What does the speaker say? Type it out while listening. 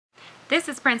This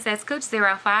is Princess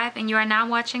Cooch05 and you are now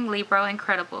watching Libro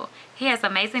Incredible. He has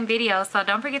amazing videos, so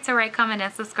don't forget to rate, comment,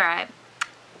 and subscribe.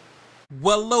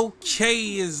 Well,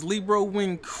 okay, is Libro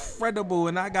Incredible,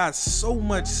 and I got so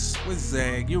much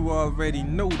Swizzag. You already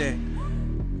know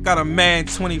that. Got a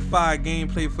Madden 25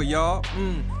 gameplay for y'all.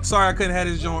 Sorry I couldn't have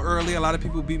this joint early. A lot of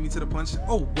people beat me to the punch.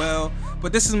 Oh well.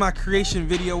 But this is my creation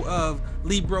video of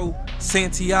Libro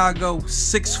Santiago,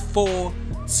 6'4",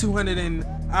 200 and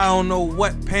I don't know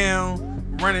what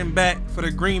pound, running back for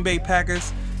the Green Bay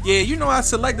Packers. Yeah, you know I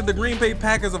selected the Green Bay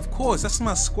Packers, of course. That's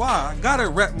my squad. I gotta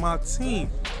rep my team.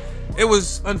 It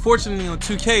was unfortunately on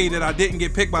 2K that I didn't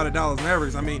get picked by the Dallas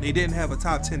Mavericks. I mean, they didn't have a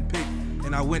top 10 pick,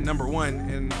 and I went number 1,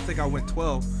 and I think I went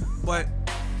 12. But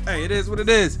hey, it is what it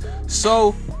is.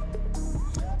 So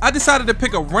I decided to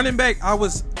pick a running back. I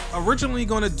was originally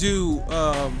going to do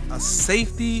a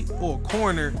safety or a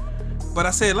corner, but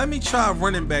I said let me try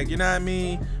running back. You know what I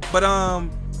mean? But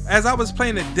as I was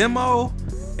playing the demo,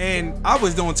 and I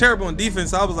was doing terrible in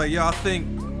defense, I was like, yo, I think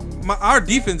our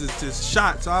defense is just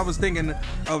shot. So I was thinking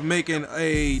of making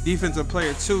a defensive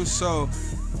player too. So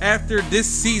after this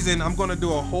season, I'm gonna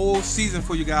do a whole season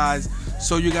for you guys,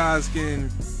 so you guys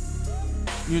can,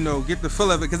 you know, get the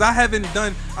feel of it. Because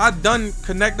I've done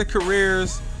connected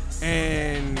careers,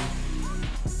 and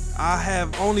I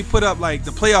have only put up like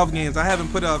the playoff games. I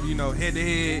haven't put up, you know,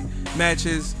 head-to-head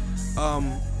matches.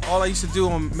 All I used to do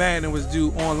on Madden was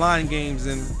do online games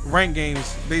and ranked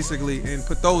games basically, and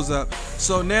put those up.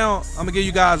 So now I'm gonna give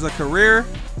you guys a career,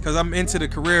 because I'm into the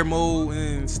career mode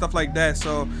and stuff like that.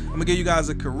 So I'm gonna give you guys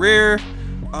a career.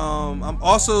 I'm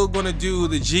also gonna do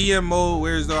the GM mode,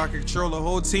 where I can control the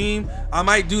whole team. I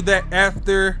might do that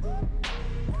after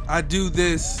I do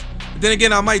this. Then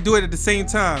again, I might do it at the same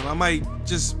time. I might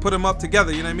just put them up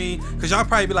together, you know what I mean? Because y'all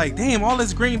probably be like, damn, all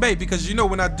this Green Bay. Because you know,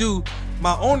 when I do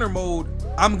my owner mode,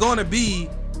 I'm gonna be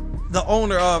the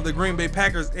owner of the Green Bay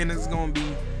Packers, and it's gonna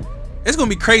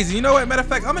be crazy. You know what? Matter of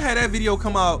fact, I'm gonna have that video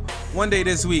come out one day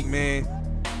this week, man.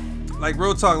 Like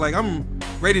real talk, like I'm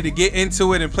ready to get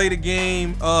into it and play the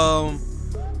game. I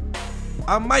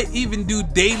might even do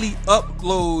daily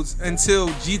uploads until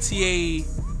GTA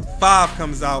 5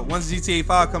 comes out. Once GTA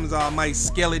 5 comes out, I might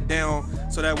scale it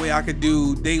down so that way I could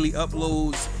do daily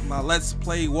uploads, my let's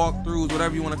play walkthroughs,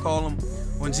 whatever you want to call them,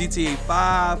 on GTA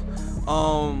 5.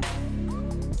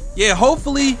 Yeah,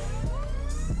 hopefully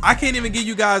I can't even give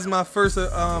you guys my first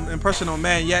impression on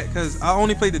Madden yet, because I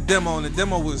only played the demo, and the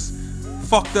demo was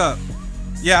fucked up.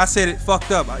 Yeah, I said it,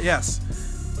 fucked up. Yes,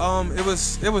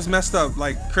 it was messed up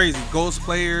like crazy. Ghost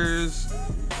players,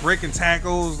 breaking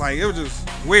tackles, like it was just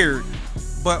weird.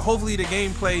 But hopefully the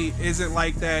gameplay isn't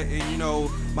like that, and you know,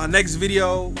 my next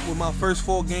video with my first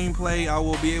full gameplay, I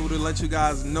will be able to let you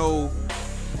guys know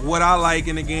what I like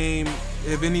in the game,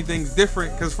 if anything's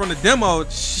different. Because from the demo,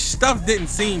 stuff didn't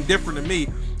seem different to me.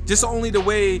 Just only the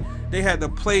way they had the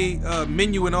play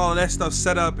menu and all of that stuff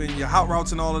set up, and your hot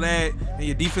routes and all of that, and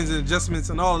your defensive adjustments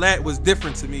and all of that was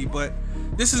different to me. But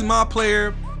this is my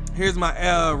player. Here's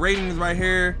my ratings right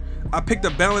here. I picked a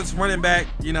balanced running back.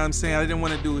 You know what I'm saying? I didn't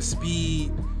want to do a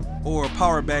speed or a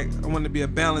power back. I wanted to be a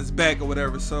balanced back or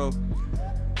whatever. So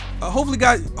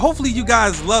hopefully you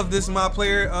guys love this, my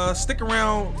player. Stick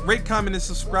around, rate, comment, and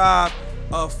subscribe.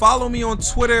 Follow me on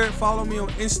Twitter, follow me on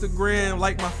Instagram,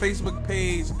 like my Facebook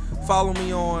page, follow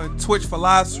me on Twitch for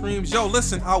live streams. Yo,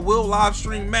 listen, I will live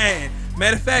stream Madden.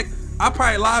 Matter of fact, I'll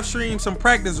probably live stream some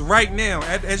practice right now.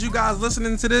 As you guys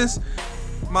listening to this,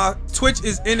 my Twitch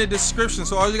is in the description,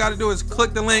 so all you gotta do is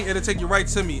click the link. It'll take you right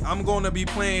to me. I'm gonna be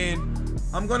playing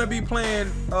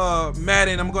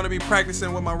Madden. I'm gonna be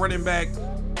practicing with my running back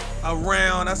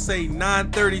around, I say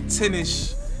 9:30,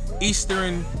 10ish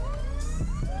Eastern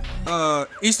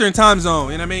time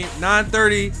zone. You know what I mean?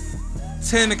 9:30,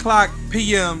 10 o'clock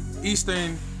p.m.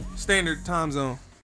 Eastern Standard Time Zone.